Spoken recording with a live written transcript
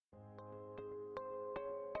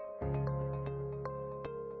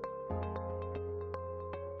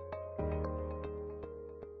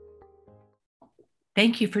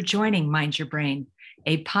Thank you for joining Mind Your Brain,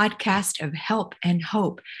 a podcast of help and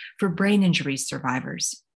hope for brain injury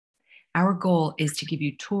survivors. Our goal is to give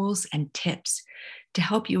you tools and tips to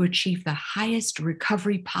help you achieve the highest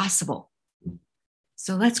recovery possible.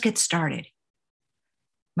 So let's get started.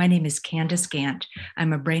 My name is Candace Gant.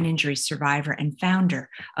 I'm a brain injury survivor and founder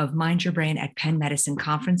of Mind Your Brain at Penn Medicine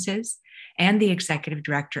Conferences and the executive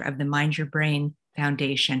director of the Mind Your Brain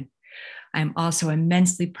Foundation. I'm also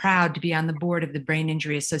immensely proud to be on the board of the Brain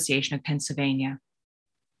Injury Association of Pennsylvania.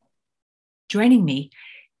 Joining me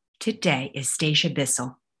today is Stacia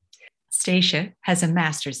Bissell. Stacia has a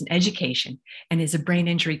master's in education and is a brain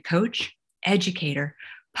injury coach, educator,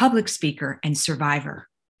 public speaker, and survivor.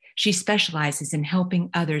 She specializes in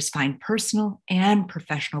helping others find personal and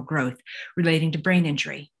professional growth relating to brain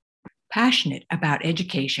injury. Passionate about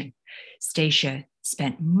education, Stacia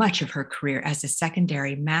spent much of her career as a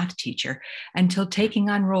secondary math teacher until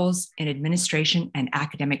taking on roles in administration and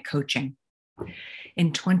academic coaching.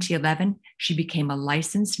 In 2011, she became a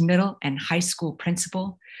licensed middle and high school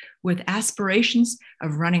principal with aspirations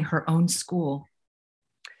of running her own school.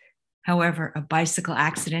 However, a bicycle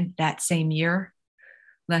accident that same year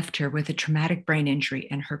left her with a traumatic brain injury,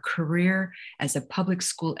 and her career as a public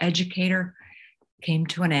school educator came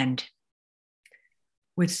to an end.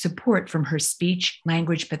 With support from her speech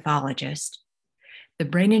language pathologist, the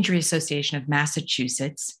Brain Injury Association of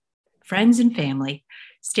Massachusetts, friends and family,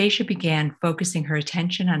 Stacia began focusing her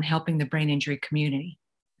attention on helping the brain injury community.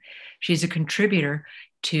 She's a contributor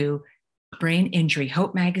to Brain Injury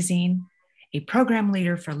Hope magazine, a program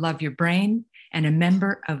leader for Love Your Brain, and a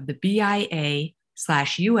member of the BIA/USA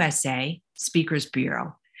Speakers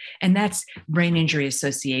Bureau, and that's Brain Injury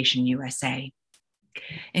Association USA.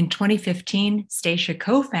 In 2015, Stacia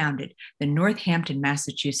co-founded the Northampton,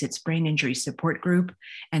 Massachusetts Brain Injury Support Group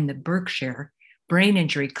and the Berkshire Brain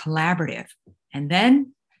Injury Collaborative. And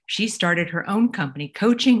then she started her own company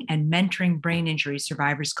coaching and mentoring brain injury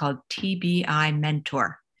survivors called TBI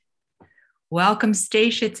Mentor. Welcome,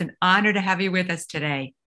 Stacia. It's an honor to have you with us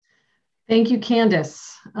today. Thank you,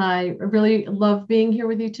 Candace. I really love being here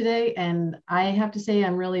with you today. And I have to say,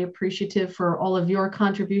 I'm really appreciative for all of your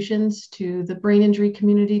contributions to the brain injury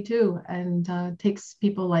community too. And it takes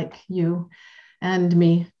people like you and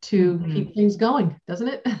me to keep things going, doesn't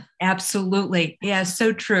it? Absolutely. Yeah,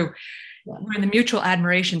 so true. Yeah. We're in the Mutual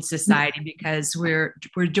Admiration Society because we're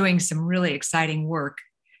doing some really exciting work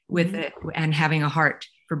with it and having a heart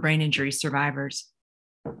for brain injury survivors.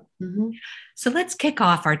 So let's kick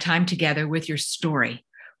off our time together with your story.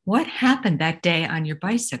 What happened that day on your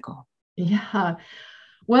bicycle? Yeah.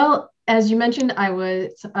 Well, as you mentioned, I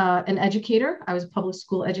was an educator. I was a public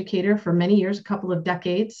school educator for many years, a couple of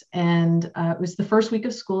decades. And it was the first week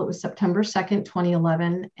of school. It was September 2nd,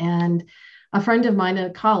 2011. And a friend of mine, a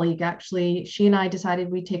colleague, actually, she and I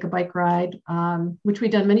decided we'd take a bike ride, which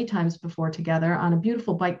we'd done many times before together, on a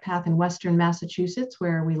beautiful bike path in Western Massachusetts,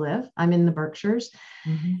 where we live. I'm in the Berkshires.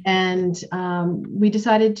 And we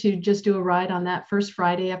decided to just do a ride on that first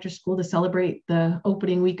Friday after school to celebrate the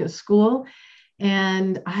opening week of school.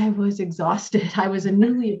 And I was exhausted. I was a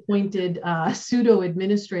newly appointed pseudo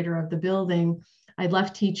administrator of the building. I'd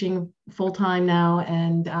left teaching full-time now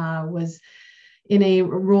and was in a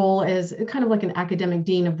role as kind of like an academic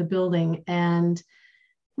dean of the building. And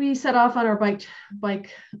we set off on our bike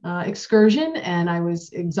excursion, and I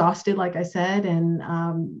was exhausted, like I said.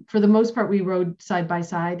 And for the most part, we rode side by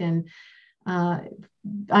side. And I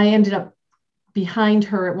ended up behind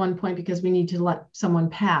her at one point because we needed to let someone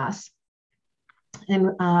pass.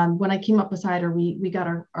 And when I came up beside her, we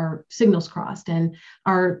got our signals crossed, and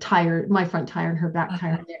my front tire and her back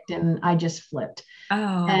tire nicked, and I just flipped.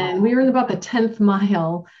 And we were in about the 10th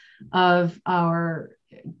mile of our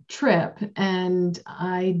trip. And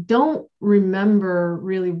I don't remember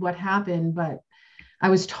really what happened, but I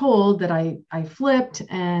was told that I flipped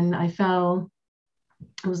and I fell.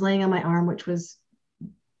 I was laying on my arm, which was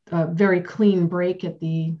a very clean break at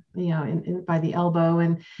the, by the elbow.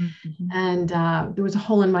 And there was a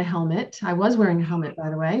hole in my helmet. I was wearing a helmet, by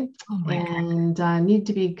the way, and needed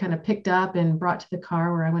to be kind of picked up and brought to the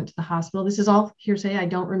car where I went to the hospital. This is all hearsay. I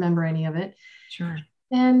don't remember any of it. Sure.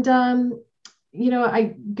 And,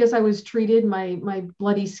 I guess I was treated, my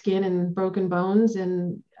bloody skin and broken bones.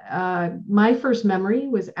 And my first memory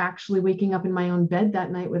was actually waking up in my own bed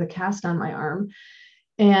that night with a cast on my arm.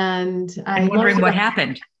 And I'm wondering what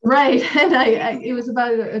happened. Right. And it was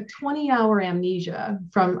about a 20-hour amnesia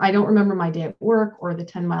from, I don't remember my day at work or the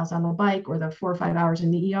 10 miles on the bike or the 4 or 5 hours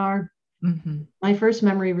in the ER. My first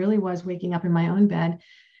memory really was waking up in my own bed,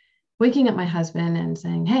 waking up my husband and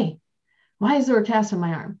saying, "Hey, why is there a cast on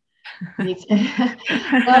my arm?" And he'd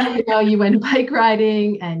say, well, you went bike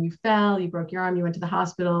riding and you fell, you broke your arm, you went to the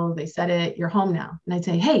hospital, they said it, you're home now. And I'd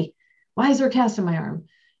say, hey, why is there a cast on my arm?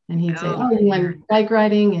 And he'd say, Oh, oh, you went bike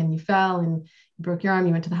riding and you fell and you broke your arm,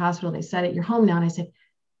 you went to the hospital, they said it, you're home now. And I said,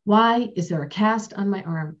 why is there a cast on my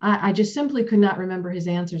arm? I just simply could not remember his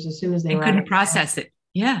answers as soon as they and were out couldn't of his mouth. process it.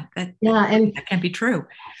 Yeah, Yeah, and that can't be true.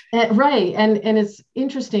 right. And it's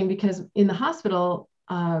interesting because in the hospital,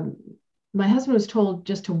 my husband was told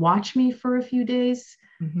just to watch me for a few days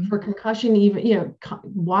for concussion, even,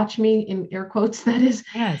 watch me in air quotes, that is.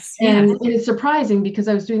 Yes. And Yes. it's surprising because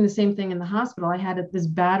I was doing the same thing in the hospital. I had this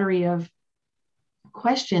battery of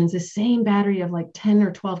questions, the same battery of like 10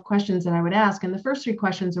 or 12 questions that I would ask. And the first three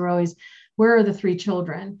questions were always, where are the three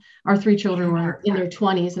children? Our three children were in their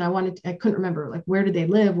 20s. And I couldn't remember, like, where did they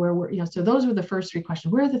live? Where were, so those were the first three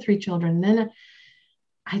questions. Where are the three children? And then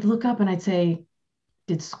I'd look up and I'd say,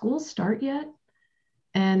 did school start yet?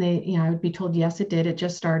 And I would be told, yes, it did. It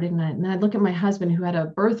just started. And I'd look at my husband who had a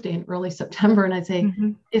birthday in early September and I'd say,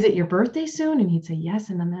 is it your birthday soon? And he'd say, yes.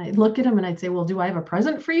 And then I'd look at him and I'd say, well, do I have a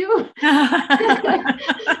present for you?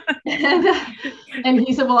 and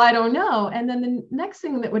he said, well, I don't know. And then the next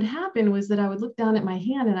thing that would happen was that I would look down at my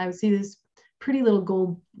hand and I would see this pretty little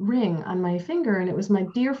gold ring on my finger. And it was my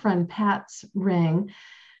dear friend Pat's ring.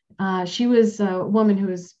 She was a woman who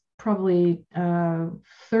was probably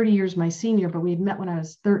 30 years my senior, but we had met when I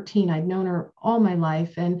was 13. I'd known her all my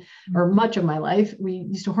life or much of my life. We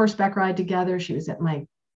used to horseback ride together. She was at my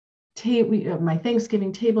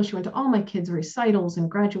Thanksgiving table. She went to all my kids' recitals and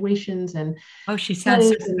graduations and she sounds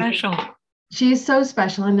so special. She's so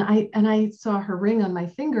special. And I saw her ring on my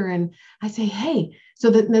finger and I say, hey,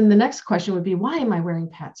 so then the next question would be, why am I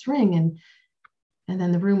wearing Pat's ring? And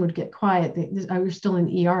then the room would get quiet. I was still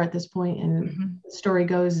in ER at this point, and the story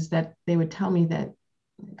goes is that they would tell me that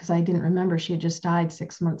because I didn't remember, she had just died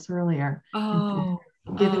 6 months earlier.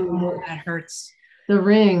 That hurts. The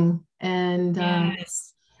ring, and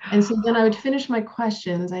yes. And so then I would finish my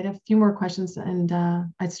questions. I'd have a few more questions, and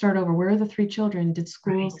I'd start over. Where are the three children? Did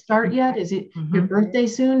school start yet? Is it your birthday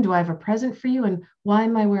soon? Do I have a present for you? And why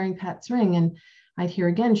am I wearing Pat's ring? And I'd hear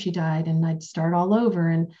again, she died, and I'd start all over.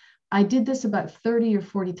 And I did this about 30 or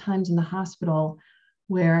 40 times in the hospital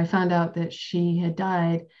where I found out that she had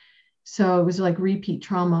died. So it was like repeat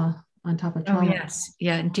trauma on top of trauma. Oh, yes.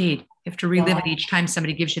 Yeah, indeed. You have to relive it each time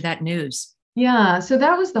somebody gives you that news. Yeah. So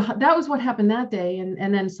that was what happened that day.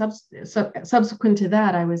 And then subsequent to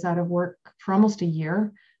that, I was out of work for almost a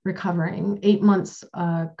year, recovering, 8 months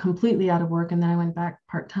completely out of work. And then I went back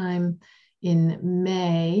part-time in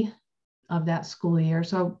May of that school year.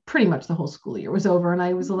 So pretty much the whole school year was over, and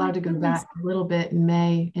I was allowed to go back a little bit in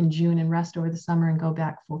May and June and rest over the summer and go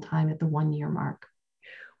back full time at the 1 year mark.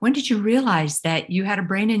 When did you realize that you had a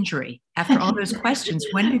brain injury after all those questions?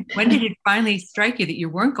 When did it finally strike you that you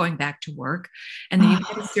weren't going back to work and that you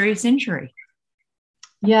had a serious injury?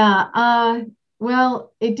 Yeah.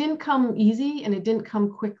 Well, it didn't come easy and it didn't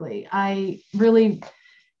come quickly. I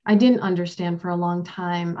didn't understand for a long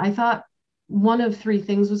time. I thought one of three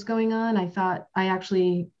things was going on. I thought I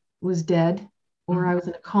actually was dead, or I was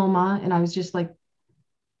in a coma, and I was just like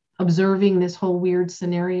observing this whole weird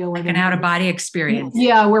scenario, like an out-of-body experience.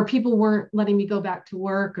 Yeah, where people weren't letting me go back to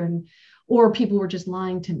work, or people were just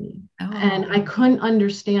lying to me. And I couldn't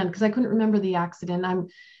understand because I couldn't remember the accident. I'm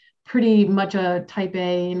pretty much a type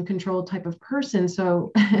A and controlled type of person,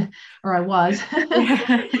 so or I was.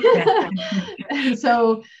 And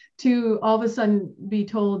so to all of a sudden be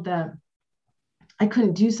told that I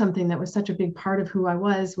couldn't do something that was such a big part of who I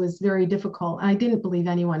was very difficult. I didn't believe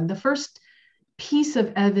anyone. The first piece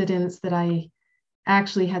of evidence that I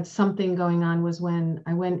actually had something going on was when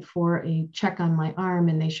I went for a check on my arm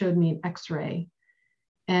and they showed me an x-ray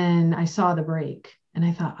and I saw the break and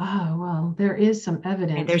I thought, oh, well, there is some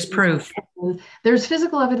evidence. And there's proof. There's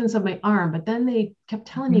physical evidence of my arm, but then they kept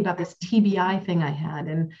telling me about this TBI thing I had,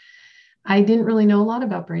 and I didn't really know a lot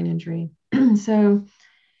about brain injury. So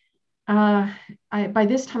by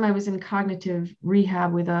this time I was in cognitive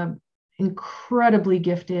rehab with a incredibly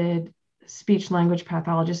gifted speech language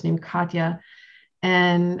pathologist named Katya.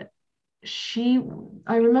 And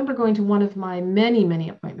I remember going to one of my many, many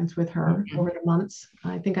appointments with her over the months.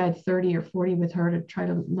 I think I had 30 or 40 with her to try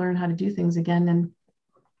to learn how to do things again. And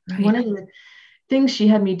one of the things she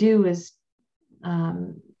had me do is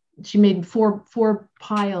she made four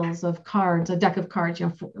piles of cards, a deck of cards,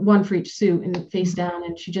 one for each suit and face down.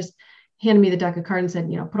 And she just handed me the deck of cards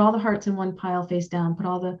and said, put all the hearts in one pile face down, put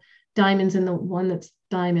all the diamonds in the one that's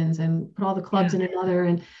diamonds, and put all the clubs in another.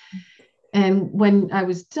 And And when I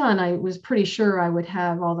was done, I was pretty sure I would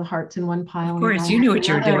have all the hearts in one pile Of and the course, you diamonds knew in what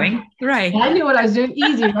you were another. doing. Right. I knew what I was doing.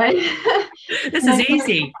 Easy, right? This And is I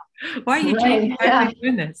easy. Why are you right, changing? Why am yeah. I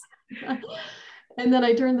doing this? And then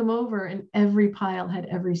I turned them over, and every pile had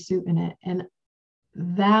every suit in it. And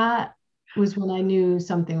that was when I knew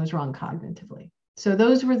something was wrong cognitively. So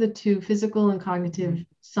those were the two, physical and cognitive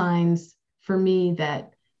signs for me,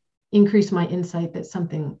 that increased my insight that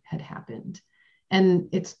something had happened.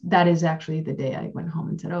 And that is actually the day I went home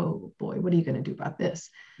and said, "Oh boy, what are you going to do about this?"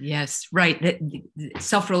 Yes, right. That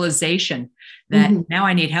self-realization that Mhm. now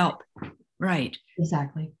I need help. Right.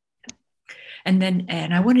 Exactly. And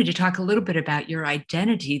I wanted to talk a little bit about your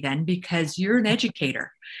identity then, because you're an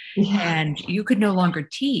educator Yeah. and you could no longer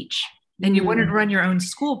teach and you wanted to Mm, run your own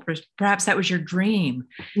school. Perhaps that was your dream.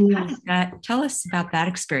 How did yes. that, tell us about that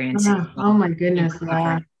experience as Oh well my in goodness. Yeah.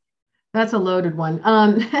 recovery. That's a loaded one.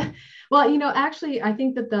 Well, actually, I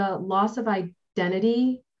think that the loss of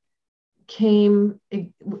identity came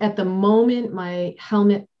at the moment my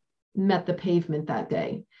helmet met the pavement that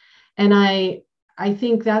day. And I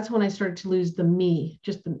think that's when I started to lose the me,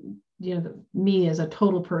 just the me as a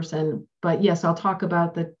total person. But yes, I'll talk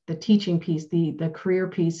about the teaching piece, the career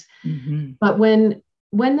piece. Mhm. But when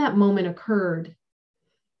that moment occurred,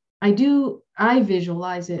 I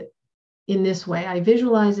visualize it in this way. I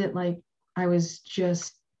visualize it like I was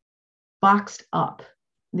just boxed up.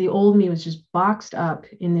 The old me was just boxed up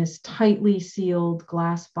in this tightly sealed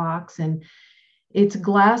glass box. And it's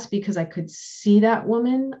glass because I could see that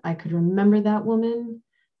woman, I could remember that woman,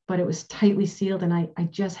 but it was tightly sealed, and I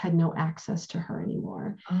just had no access to her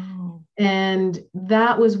anymore. Oh, And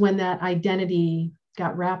that was when that identity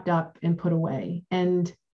got wrapped up and put away.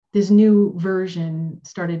 And this new version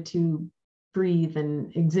started to breathe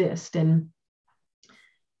and exist. And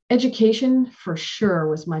education for sure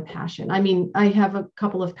was my passion. I mean, I have a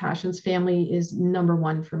couple of passions. Family is number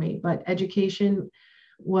one for me, but education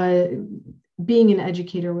was being an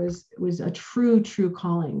educator was a true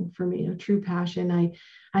calling for me, a true passion.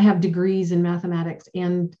 I have degrees in mathematics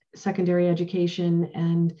and secondary education,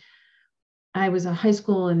 and I was a high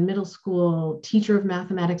school and middle school teacher of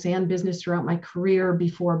mathematics and business throughout my career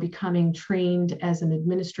before becoming trained as an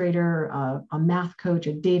administrator, a math coach,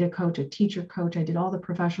 a data coach, a teacher coach. I did all the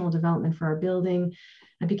professional development for our building.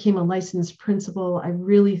 I became a licensed principal. I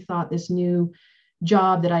really thought this new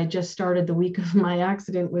job that I just started the week of my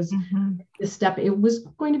accident was mhm. it was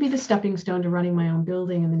going to be the stepping stone to running my own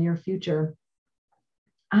building in the near future.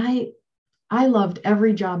 I I loved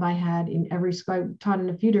every job I had in every school. I taught in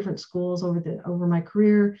a few different schools over my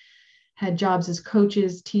career, had jobs as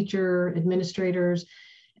coaches, teacher, administrators,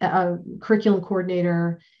 curriculum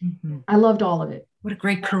coordinator. Mhm. I loved all of it. What a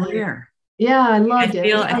great And career. yeah, I I loved it.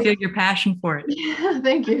 feel, I feel your passion for it. Yeah,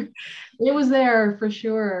 thank you. It was there for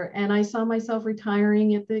sure. And I saw myself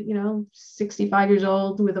retiring at the, 65 years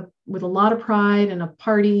old with a lot of pride and a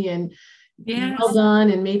party and well Yes. done,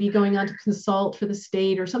 and maybe going on to consult for the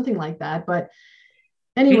state or something like that. But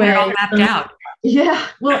You had it all anyway, mapped out. yeah,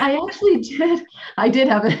 well, I actually did. I did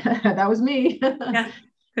have it. That was me. Yeah.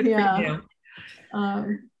 Good for Yeah.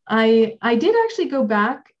 you. I did actually go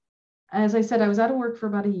back. As I said, I was out of work for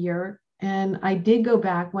about a year, and I did go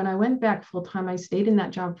back. When I went back full time, I stayed in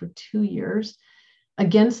that job for 2 years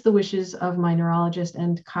against the wishes of my neurologist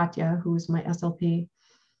and Katya, who was my SLP.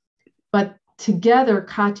 But together,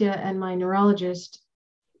 Katya and my neurologist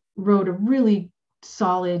wrote a really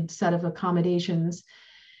solid set of accommodations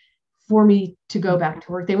for me to go back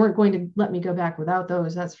to work. They weren't going to let me go back without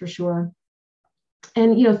those, that's for sure.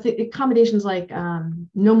 And accommodations like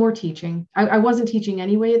no more teaching. I wasn't teaching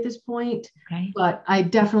anyway at this point, Okay. but I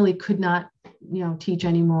definitely could not teach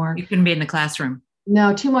anymore. You couldn't be in the classroom.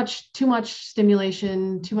 No, too much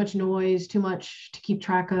stimulation, too much noise, too much to keep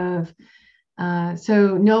track of.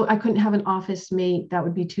 So no, I couldn't have an office mate. That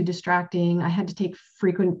would be too distracting. I had to take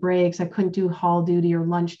frequent breaks. I couldn't do hall duty or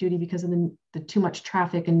lunch duty because of the too much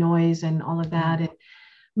traffic and noise and all of that. And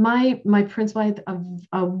my principal, I had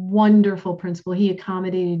a wonderful principal. He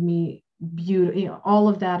accommodated me beautifully, all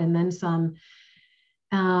of that and then some.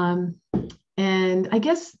 Um, and I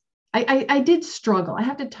guess I did struggle. I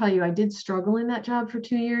have to tell you, I did struggle in that job for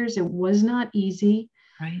 2 years. It was not easy,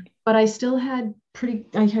 Right. but I still had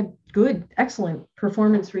I had good, excellent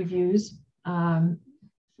performance reviews. But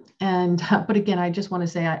again, I just want to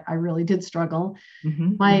say I really did struggle.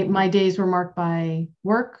 Hmm. My days were marked by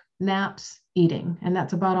work, naps, eating, and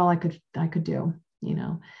that's about all I could do.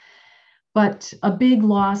 But a big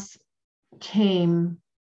loss came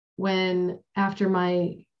when after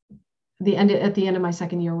at the end of my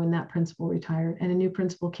second year, when that principal retired and a new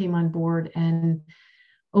principal came on board. And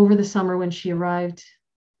over the summer when she arrived,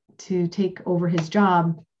 to take over his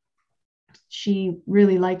job, she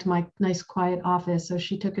really liked my nice quiet office. So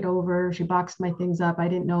she took it over. She boxed my things up. I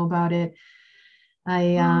didn't know about it.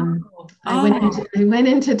 I went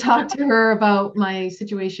in to talk to her about my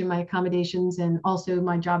situation, my accommodations, and also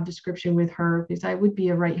my job description with her, because I would be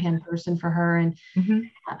a right-hand person for her. And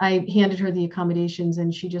I handed her the accommodations,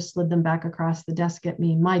 and she just slid them back across the desk at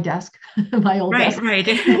me, my desk, my old desk. Right.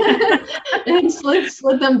 And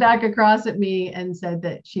slid them back across at me and said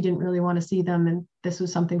that she didn't really want to see them, and this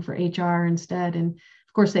was something for HR instead. And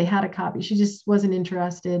of course, they had a copy. She just wasn't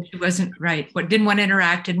interested. She wasn't right. What didn't want to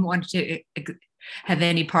interact, didn't want to have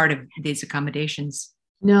any part of these accommodations.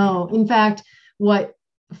 No, in fact, what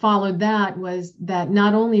followed that was that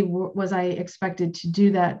not only was I expected to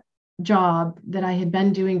do that job that I had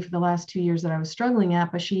been doing for the last 2 years that I was struggling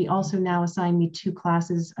at, but she also now assigned me 2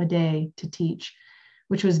 classes a day to teach,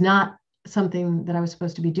 which was not something that I was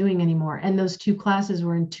supposed to be doing anymore. And those 2 classes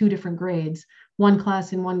were in 2 different grades, 1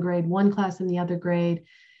 class in one grade, 1 class in the other grade,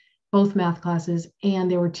 both math classes, and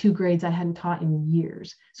there were 2 grades I hadn't taught in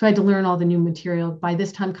years. So I had to learn all the new material. By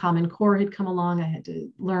this time, Common Core had come along. I had to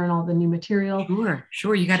learn all the new material.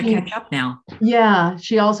 Sure. You got to catch up now. Yeah.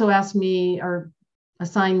 She also asked me or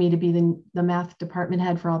assigned me to be the math department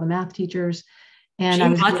head for all the math teachers. And she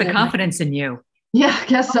had lots of confidence in you. Yeah, I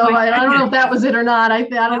guess so. I don't know if that was it or not. I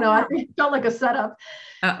don't know. I think it felt like a setup.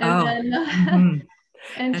 And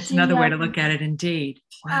that's another way to look at it, indeed.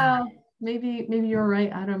 Wow. Maybe you're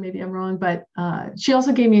right. I don't know. Maybe I'm wrong. But she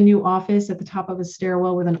also gave me a new office at the top of a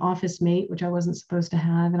stairwell with an office mate, which I wasn't supposed to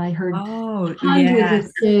have. And I heard hundreds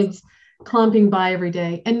of kids clumping by every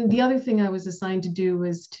day. And the other thing I was assigned to do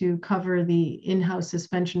was to cover the in-house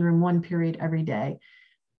suspension room 1 period every day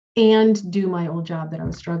and do my old job that I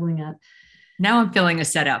was struggling at. Now I'm feeling a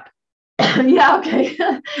setup. Yeah, okay.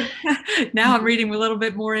 Now I'm reading a little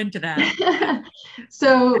bit more into that.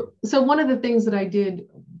 So one of the things that I did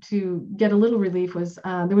to get a little relief was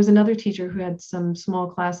there was another teacher who had some small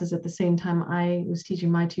classes at the same time I was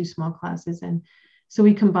teaching my 2 small classes. And so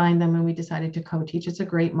we combined them and we decided to co-teach. It's a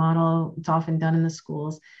great model. It's often done in the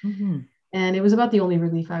schools. And it was about the only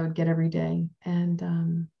relief I would get every day.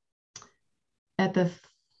 And at the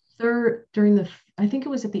I think it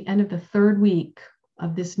was at the end of the 3rd week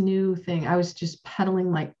of this new thing, I was just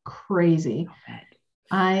pedaling like crazy.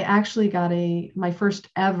 I actually got my first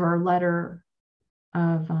ever letter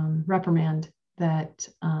of reprimand that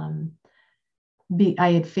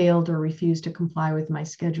I had failed or refused to comply with my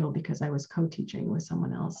schedule because I was co-teaching with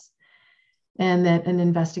someone else, and that an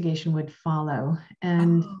investigation would follow.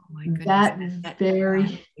 And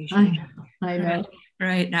I know.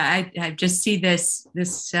 Right. Now I just see this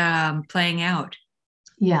playing out.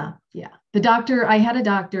 Yeah. I had a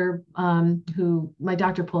doctor who my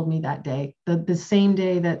doctor pulled me that day. The same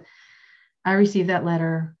day that I received that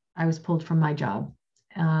letter, I was pulled from my job.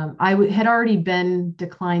 I had already been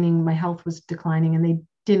declining. My health was declining and they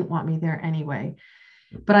didn't want me there anyway.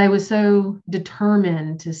 But I was so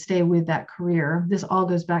determined to stay with that career. This all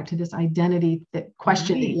goes back to this identity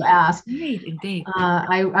question that you asked. Right, indeed.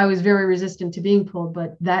 I was very resistant to being pulled,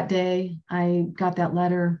 but that day I got that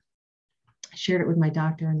letter, shared it with my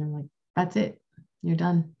doctor, and they're like, that's it, you're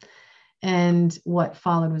done. And what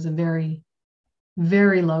followed was a very,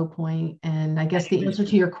 very low point. And I guess the answer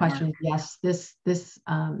to your question is yes, this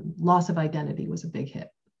loss of identity was a big hit.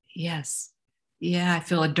 Yes. Yeah, I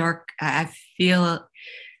feel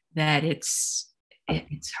that it's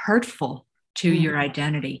hurtful to your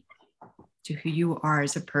identity, to who you are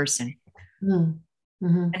as a person.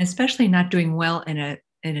 And especially not doing well in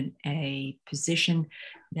a position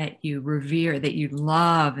that you revere, that you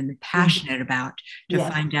love and passionate about, to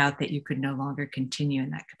find out that you could no longer continue in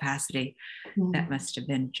that capacity. That must have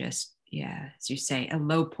been just, as you say, a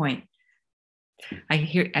low point. I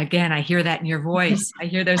hear that in your voice. I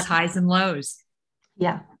hear those highs and lows.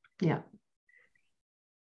 Yeah.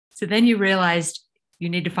 So then you realized you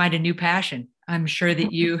need to find a new passion. I'm sure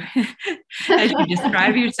that you, as you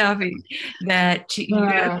describe yourself, that you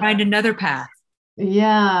got to find another path.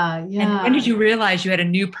 Yeah. And when did you realize you had a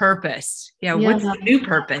new purpose? What's the new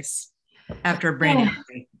purpose after a brain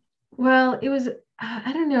injury? Well, it was,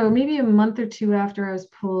 I don't know, maybe a month or 2 after I was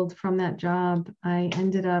pulled from that job, I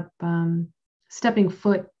ended up stepping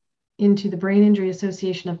foot into the Brain Injury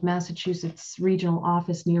Association of Massachusetts regional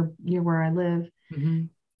office near where I live.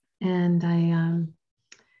 And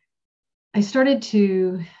I started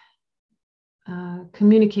to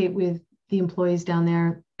communicate with the employees down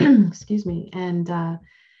there, excuse me. And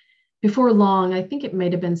before long, I think it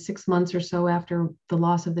might have been 6 months or so after the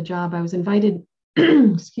loss of the job, I was invited,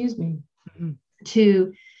 excuse me,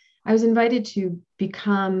 to I was invited to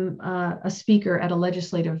become a speaker at a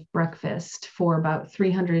legislative breakfast for about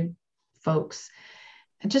 300 folks,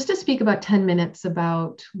 just to speak about 10 minutes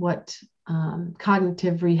about what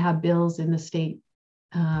cognitive rehab bills in the state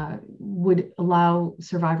would allow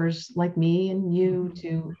survivors like me and you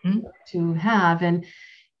to have. And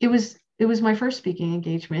it was my first speaking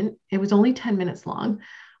engagement. It was only 10 minutes long,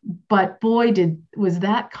 but boy, was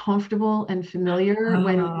that comfortable and familiar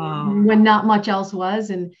when not much else was.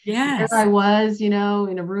 And yes, there I was, in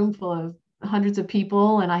a room full of hundreds of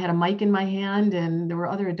people, and I had a mic in my hand, and there were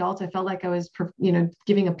other adults. I felt like I was,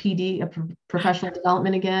 giving a PD, professional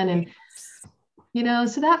development again. And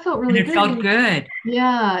so that felt really good. It felt good.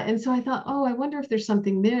 Yeah. And so I thought, oh, I wonder if there's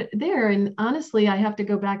something there. And honestly, I have to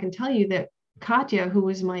go back and tell you that Katya, who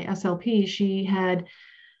was my SLP, she had,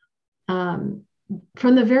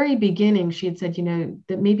 from the very beginning, she had said,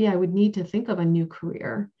 that maybe I would need to think of a new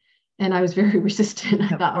career. And I was very resistant.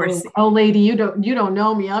 I thought, oh, lady, you don't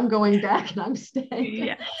know me. I'm going back and I'm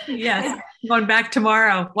staying. Yes. I'm going back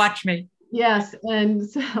tomorrow. Watch me. Yes. And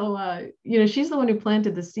so, she's the one who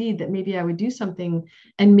planted the seed that maybe I would do something,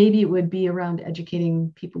 and maybe it would be around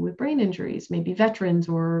educating people with brain injuries, maybe veterans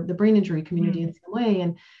or the brain injury community in some way.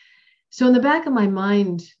 And so in the back of my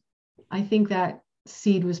mind, I think that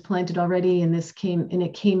seed was planted already, and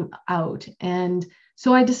it came out. And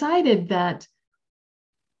so I decided that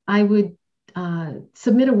I would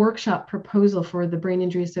submit a workshop proposal for the Brain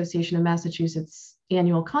Injury Association of Massachusetts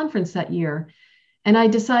annual conference that year. And I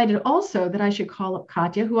decided also that I should call up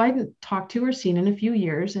Katya, who I hadn't talked to or seen in a few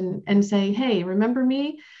years, and say, hey, remember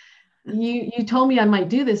me? You told me I might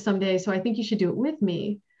do this someday, so I think you should do it with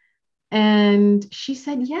me. And she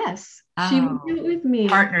said yes. She would do it with me.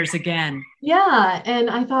 Partners again. Yeah.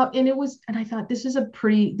 And I thought,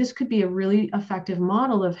 this could be a really effective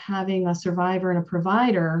model of having a survivor and a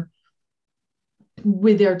provider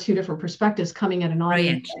with their two different perspectives coming at an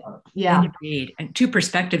audience. Brilliant. Yeah. Indeed. And two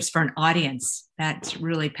perspectives for an audience. That's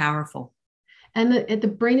really powerful. And at the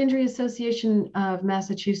Brain Injury Association of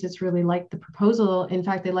Massachusetts really liked the proposal. In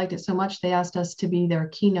fact, they liked it so much, they asked us to be their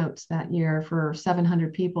keynotes that year for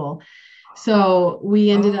 700 people. So we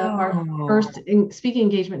ended up, our first speaking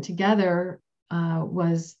engagement together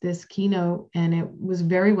was this keynote, and it was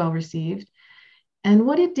very well received. And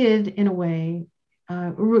what it did, in a way,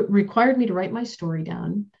 required me to write my story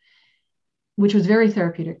down, which was very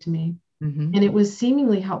therapeutic to me. Mm-hmm. And it was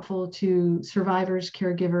seemingly helpful to survivors,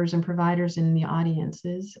 caregivers, and providers in the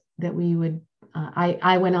audiences that we would,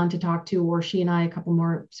 I went on to talk to, or she and I, a couple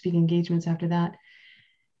more speaking engagements after that.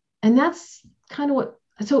 And that's kind of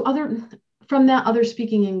from that, other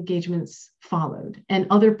speaking engagements followed, and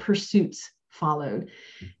other pursuits followed.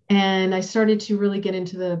 And I started to really get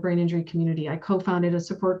into the brain injury community. I co-founded a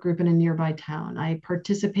support group in a nearby town. I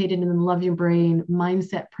participated in the Love Your Brain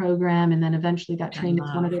mindset program, and then eventually got trained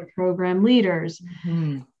as one of their program leaders.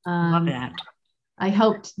 Mm-hmm. Love that. I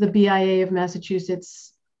helped the BIA of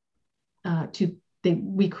Massachusetts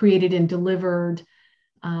we created and delivered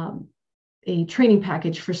a training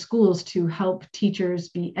package for schools to help teachers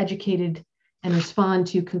be educated and respond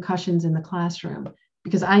to concussions in the classroom.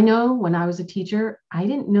 Because I know when I was a teacher, I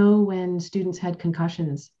didn't know when students had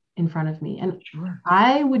concussions in front of me. And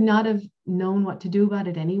I would not have known what to do about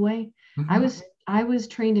it anyway. Mm-hmm. I was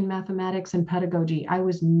trained in mathematics and pedagogy. I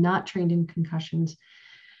was not trained in concussions.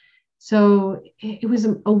 So it was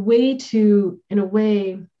a way to, in a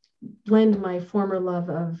way, blend my former love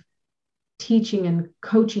of teaching and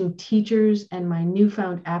coaching teachers and my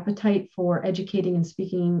newfound appetite for educating and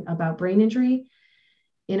speaking about brain injury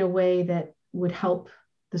in a way that would help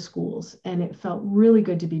the schools. And it felt really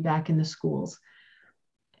good to be back in the schools.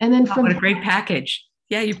 And then what a great package.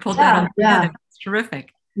 Yeah, you pulled that all together. It's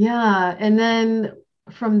terrific. Yeah. And then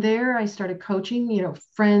from there, I started coaching,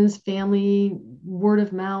 friends, family, word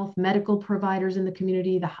of mouth, medical providers in the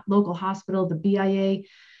community, the local hospital, the BIA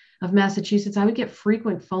of Massachusetts. I would get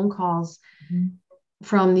frequent phone calls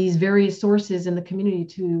from these various sources in the community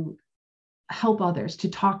to help others, to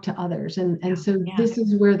talk to others. And so this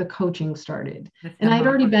is where the coaching started. And I'd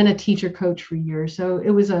already been a teacher coach for years. So it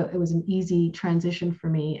was an easy transition for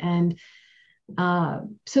me. And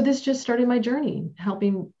so this just started my journey,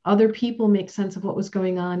 helping other people make sense of what was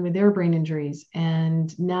going on with their brain injuries.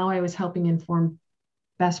 And now I was helping inform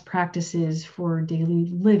best practices for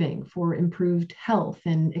daily living, for improved health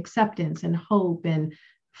and acceptance and hope and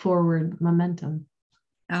forward momentum.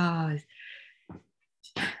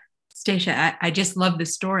 Stacia, I just love the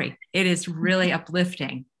story. It is really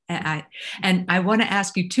uplifting. And I want to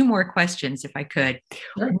ask you two more questions, if I could.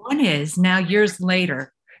 Sure. One is, now years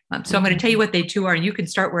later, so I'm going to tell you what they two are, and you can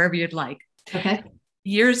start wherever you'd like. Okay.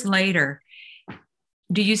 Years later,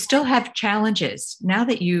 Do you still have challenges now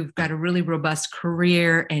that you've got a really robust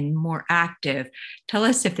career and more active? Tell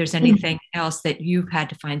us if there's anything else that you've had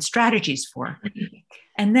to find strategies for.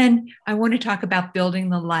 And then I want to talk about building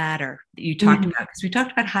the ladder that you talked about, because we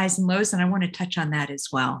talked about highs and lows, and I want to touch on that as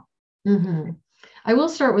well. I will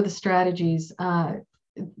start with the strategies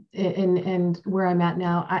and where I'm at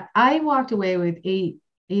now. I walked away with eight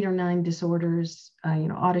or nine disorders,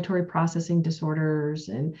 auditory processing disorders,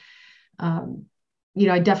 and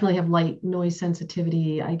I definitely have light noise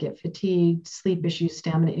sensitivity. I get fatigued, sleep issues,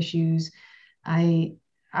 stamina issues. I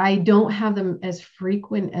don't have them as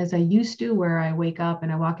frequent as I used to, where I wake up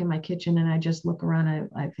and I walk in my kitchen and I just look around and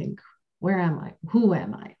I think, where am I? Who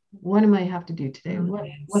am I? What am I have to do today?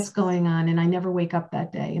 What's going on? And I never wake up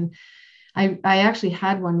that day. And I actually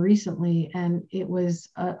had one recently, and it was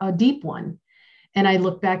a deep one. And I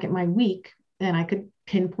look back at my week and I could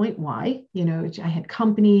pinpoint why. I had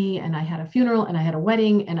company and I had a funeral and I had a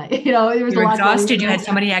wedding, and it was You're exhausted. You had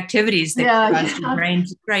so many activities that caused your brain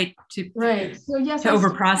to So yes, to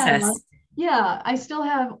overprocess. I still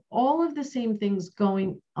have all of the same things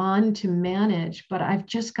going on to manage, but I've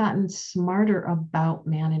just gotten smarter about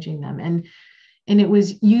managing them. And it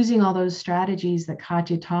was using all those strategies that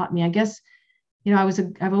Katya taught me. I guess,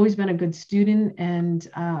 I've always been a good student, and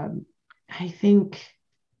I think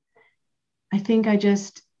I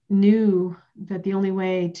just knew that the only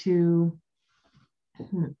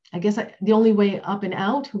way up and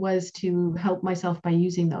out was to help myself by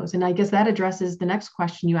using those. And I guess that addresses the next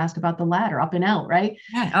question you asked about the ladder, up and out, right?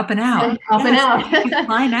 Yeah, up and out. Up and out.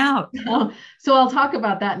 Flying out. So I'll talk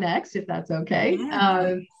about that next, if that's okay.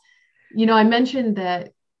 Yeah. I mentioned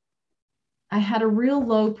that I had a real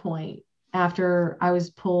low point after I was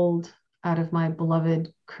pulled out of my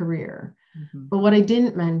beloved career. But what I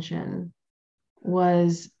didn't mention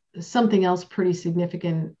was something else pretty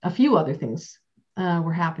significant. A few other things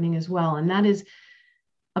were happening as well. And that is,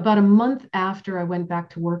 about a month after I went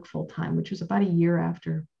back to work full time, which was about a year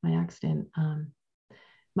after my accident,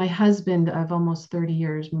 my husband of almost 30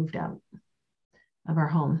 years moved out of our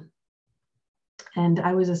home. And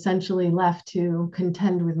I was essentially left to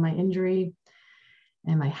contend with my injury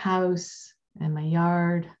and my house and my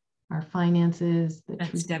yard, our finances.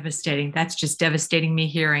 That's devastating. That's just devastating me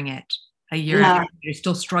hearing it. A year after, you're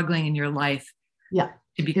still struggling in your life. Yeah.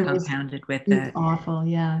 To be compounded with it. It was awful.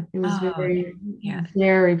 Yeah. It was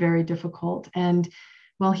very, very difficult. And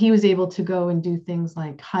while he was able to go and do things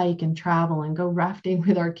like hike and travel and go rafting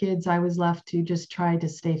with our kids, I was left to just try to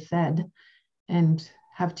stay fed and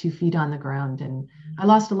have 2 feet on the ground. And I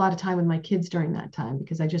lost a lot of time with my kids during that time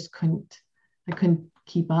because I just couldn't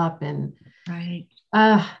keep up. And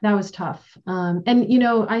that was tough. And,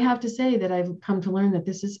 I have to say that I've come to learn that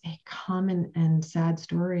this is a common and sad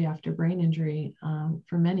story after brain injury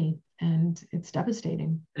for many, and it's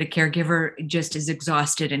devastating. The caregiver just is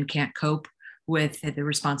exhausted and can't cope with the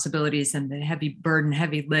responsibilities and the heavy burden,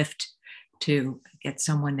 heavy lift to get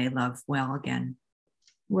someone they love well again.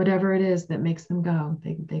 Whatever it is that makes them go,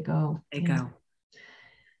 they go. They go.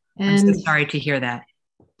 And I'm so sorry to hear that.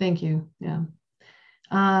 Thank you. Yeah.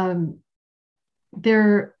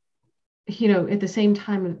 There, at the same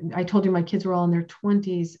time, I told you my kids were all in their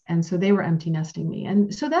 20s, and so they were empty nesting me.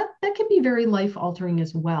 And so that can be very life altering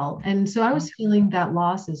as well. And so I was feeling that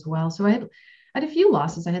loss as well. So I had a few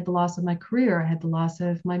losses. I had the loss of my career. I had the loss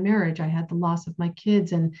of my marriage. I had the loss of my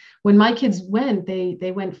kids. And when my kids went,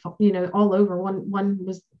 they went, all over. One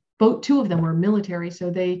was, both 2 of them were military.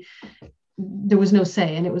 So there was no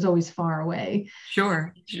say, and it was always far away.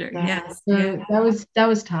 Sure. Yes. So that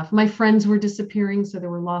was tough. My friends were disappearing, so there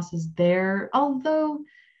were losses there. Although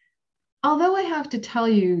I have to tell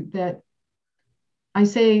you that I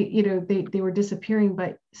say, they were disappearing,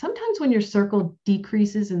 but sometimes when your circle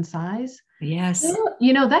decreases in size, yes, that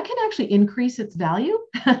can actually increase its value.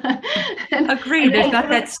 Agreed. There's not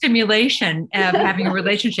that stimulation of having a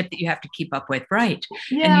relationship that you have to keep up with, right?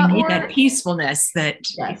 Yeah, and you need that peacefulness that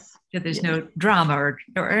there's no drama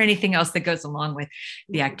or anything else that goes along with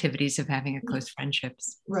the activities of having a close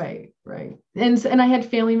friendships. Right. And I had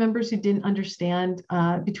family members who didn't understand.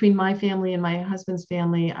 Between my family and my husband's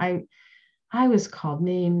family, I was called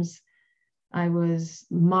names. I was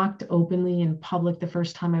mocked openly in public the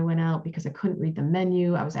first time I went out because I couldn't read the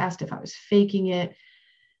menu. I was asked if I was faking it.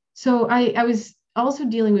 So I was also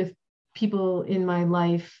dealing with people in my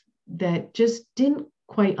life that just didn't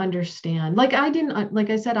quite understand. Like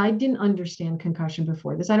I said, I didn't understand concussion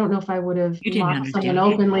before this. I don't know if I would have mocked someone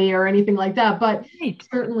openly or anything like that, but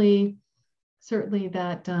certainly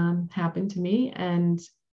that happened to me. And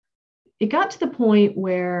it got to the point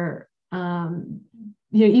where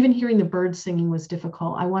even hearing the birds singing was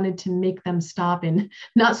difficult. I wanted to make them stop in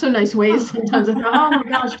not so nice ways. Sometimes I thought, oh my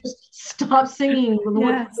gosh, just stop singing.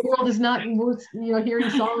 Yes. The world is not worth, hearing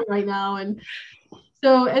song right now. And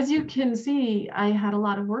so as you can see, I had a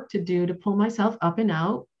lot of work to do to pull myself up and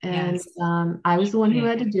out. And Yes. I was the one who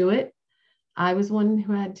had to do it. I was one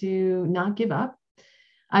who had to not give up.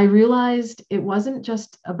 I realized it wasn't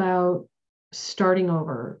just about starting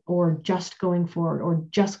over or just going forward or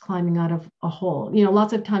just climbing out of a hole.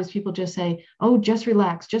 Lots of times people just say, oh, just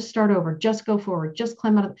relax, just start over, just go forward, just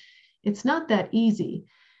climb out of. It's not that easy.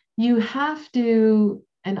 You have to,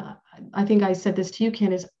 and I think I said this to you,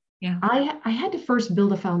 Candace. Yeah. I had to first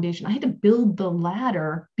build a foundation. I had to build the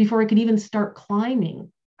ladder before I could even start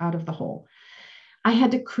climbing out of the hole. I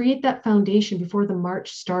had to create that foundation before the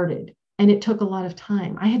march started. And it took a lot of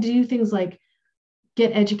time. I had to do things like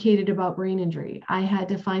get educated about brain injury. I had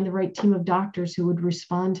to find the right team of doctors who would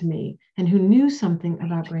respond to me and who knew something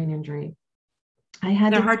about brain injury.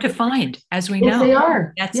 They're hard to find, as we yes, know. They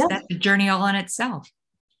are. That's yes. That's a journey all on itself.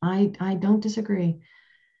 I don't disagree.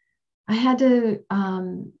 I had to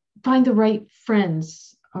find the right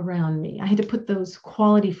friends around me. I had to put those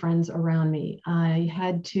quality friends around me. I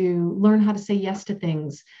had to learn how to say yes to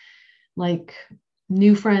things like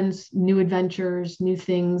new friends, new adventures, new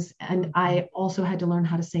things. And I also had to learn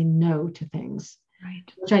how to say no to things, right,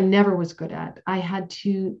 which I never was good at. I had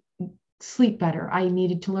to sleep better. I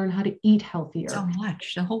needed to learn how to eat healthier. So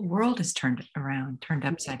much. The whole world is turned around, turned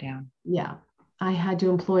upside down. Yeah. I had to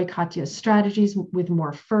employ Katya's strategies with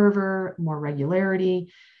more fervor, more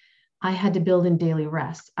regularity. I had to build in daily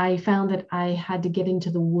rest. I found that I had to get into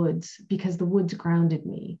the woods because the woods grounded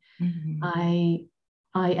me. Mm-hmm.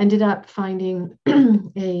 I ended up finding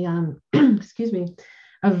a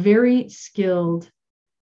very skilled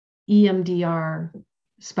EMDR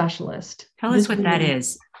specialist. Tell us what that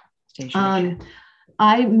is, Stacia.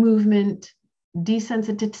 Eye movement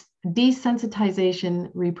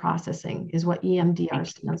desensitization reprocessing is what EMDR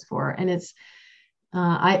stands for. And it's,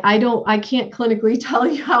 I can't clinically tell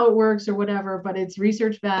you how it works or whatever, but it's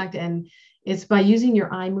research backed, and it's by using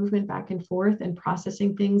your eye movement back and forth and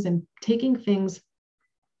processing things and taking things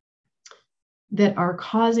that are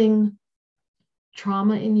causing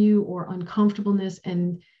trauma in you or uncomfortableness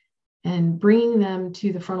and bringing them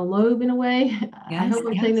to the frontal lobe in a way. Yes, I hope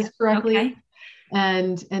I'm saying this correctly. Okay.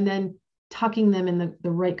 And then tucking them in the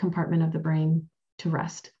right compartment of the brain to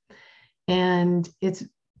rest. And it's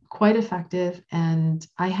quite effective. And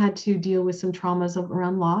I had to deal with some traumas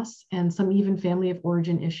around loss and some even family of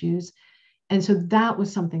origin issues. And so that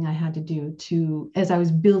was something I had to do as I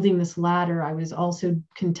was building this ladder, I was also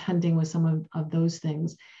contending with some of those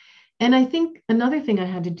things. And I think another thing I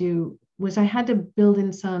had to do was I had to build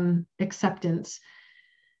in some acceptance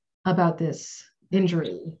about this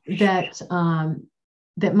injury, that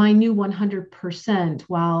my new 100%,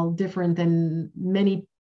 while different than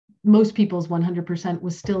most people's 100%,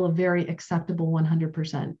 was still a very acceptable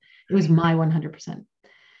 100%. It was my 100%.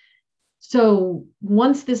 So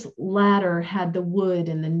once this ladder had the wood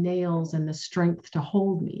and the nails and the strength to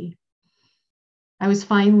hold me, I was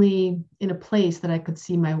finally in a place that I could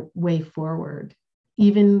see my way forward,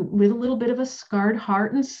 even with a little bit of a scarred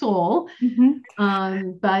heart and soul.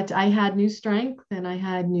 Mm-hmm. But I had new strength and I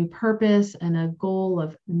had new purpose and a goal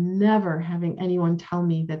of never having anyone tell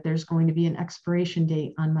me that there's going to be an expiration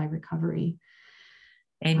date on my recovery.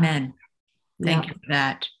 Amen. Thank you for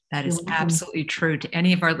that. That is absolutely true. To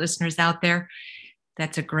any of our listeners out there,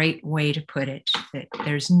 that's a great way to put it, that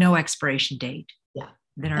there's no expiration date. Yeah.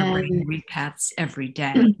 That our brain repaths every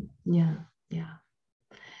day. Yeah.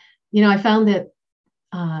 Yeah. I found that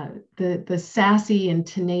the sassy and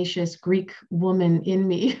tenacious Greek woman in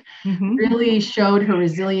me really showed her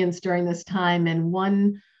resilience during this time. And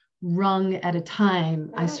one rung at a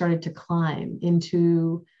time, I started to climb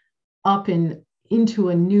into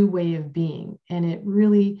a new way of being. And it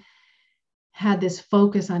really had this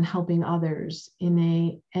focus on helping others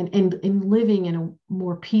and living in a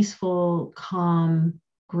more peaceful, calm,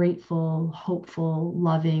 grateful, hopeful,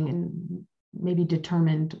 loving, and maybe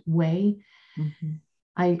determined way. Mm-hmm.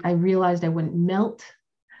 I realized I wouldn't melt.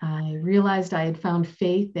 I realized I had found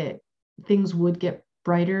faith that things would get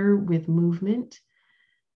brighter with movement.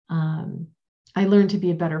 I learned to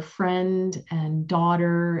be a better friend and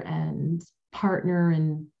daughter and partner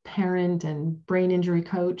and parent and brain injury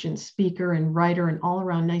coach and speaker and writer and all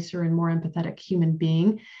around nicer and more empathetic human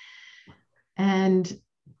being. And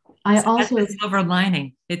I also, that's the silver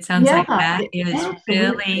lining. It sounds like that is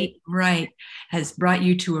really right, has brought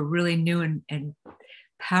you to a really new and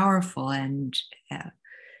powerful and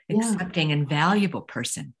accepting and valuable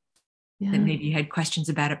person. Yeah. that maybe you had questions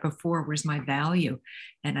about it before. Where's my value?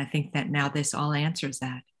 And I think that now this all answers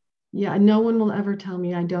that. Yeah, no one will ever tell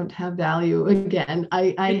me I don't have value again.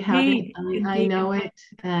 I have it. Indeed, I indeed. know it.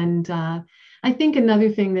 And I think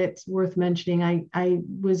another thing that's worth mentioning, I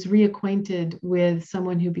was reacquainted with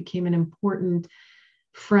someone who became an important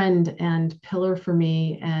friend and pillar for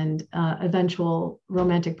me and eventual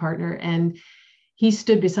romantic partner. And he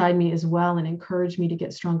stood beside me as well and encouraged me to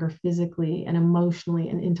get stronger physically and emotionally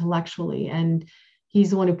and intellectually. And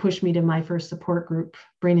he's the one who pushed me to my first support group,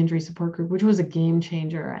 brain injury support group, which was a game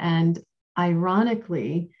changer. And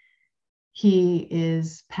ironically, he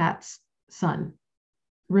is Pat's son.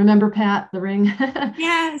 Remember Pat, the ring?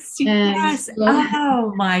 Yes, and yes. so,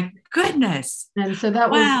 Oh my goodness. and so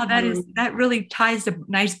that was Wow, that really ties a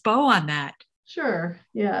nice bow on that. sure.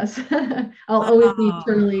 Yes. I'll always be Oh,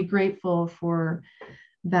 eternally grateful for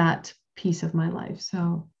that piece of my life.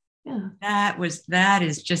 So yeah. that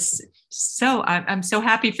is just so I'm so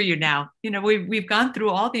happy for you now. We've gone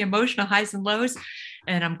through all the emotional highs and lows,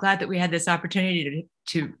 and I'm glad that we had this opportunity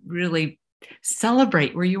to really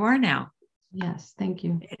celebrate where you are now. Yes, thank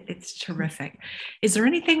you. It's terrific. Is there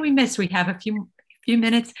anything we missed? We have a few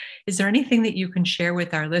minutes. Is there anything that you can share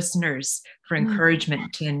with our listeners for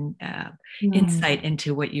encouragement and insight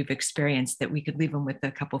into what you've experienced that we could leave them with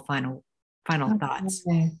a couple final thoughts?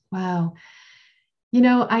 Okay. Wow. You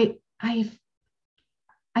know, I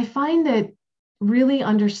find that really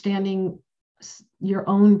understanding your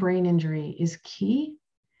own brain injury is key.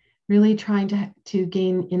 Really trying to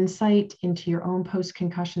gain insight into your own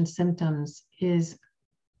post-concussion symptoms is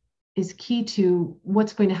key to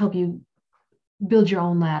what's going to help you build your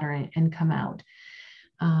own ladder and come out.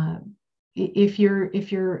 If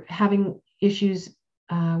you're having issues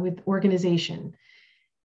with organization,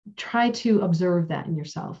 try to observe that in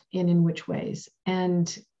yourself and in which ways,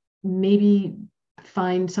 and maybe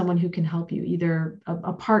find someone who can help you, either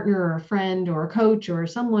a partner or a friend or a coach or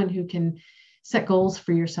someone who can set goals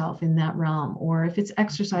for yourself in that realm. Or if it's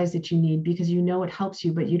exercise that you need because you know it helps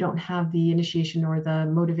you, but you don't have the initiation or the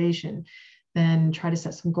motivation, then try to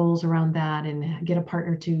set some goals around that and get a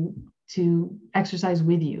partner to exercise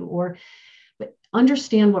with you. Or but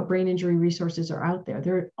understand what brain injury resources are out there.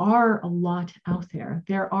 There are a lot out there.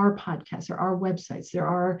 There are podcasts, there are websites, there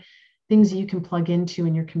are things that you can plug into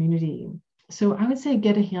in your community. So I would say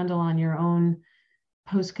get a handle on your own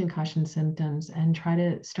post-concussion symptoms and try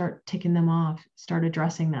to start ticking them off, start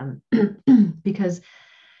addressing them. Because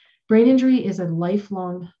brain injury is a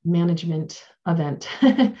lifelong management event.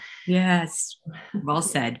 Yes, well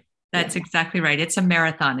said. That's exactly right. It's a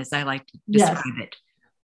marathon, as I like to Yes. describe it.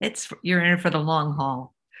 You're in it for the long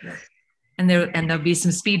haul. Yes. And there'll be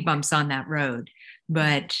some speed bumps on that road,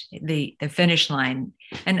 but the finish line,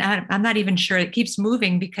 and I'm not even sure it keeps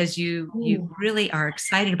moving because you really are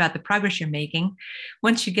excited about the progress you're making.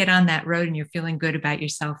 Once you get on that road and you're feeling good about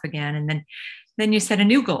yourself again, and then you set a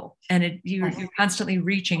new goal, and you're constantly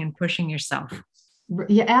reaching and pushing yourself.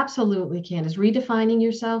 Yeah, absolutely, Candace. Redefining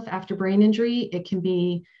yourself after brain injury, it can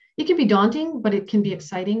be daunting, but it can be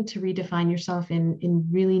exciting to redefine yourself in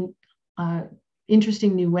really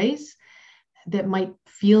interesting new ways that might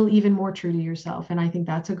feel even more true to yourself. And I think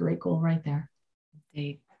that's a great goal right there.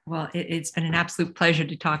 Well, it's been an absolute pleasure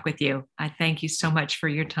to talk with you. I thank you so much for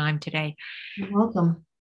your time today. You're welcome.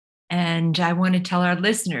 And I want to tell our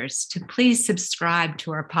listeners to please subscribe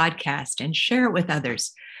to our podcast and share it with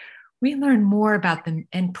others. We learn more about them,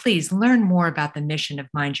 and please learn more about the mission of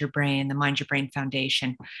Mind Your Brain, the Mind Your Brain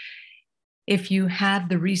Foundation. If you have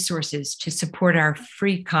the resources to support our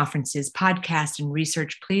free conferences, podcasts, and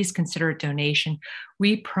research, please consider a donation.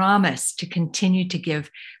 We promise to continue to give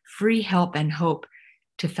free help and hope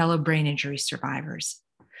to fellow brain injury survivors.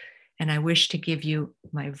 And I wish to give you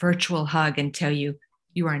my virtual hug and tell you,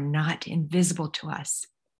 you are not invisible to us.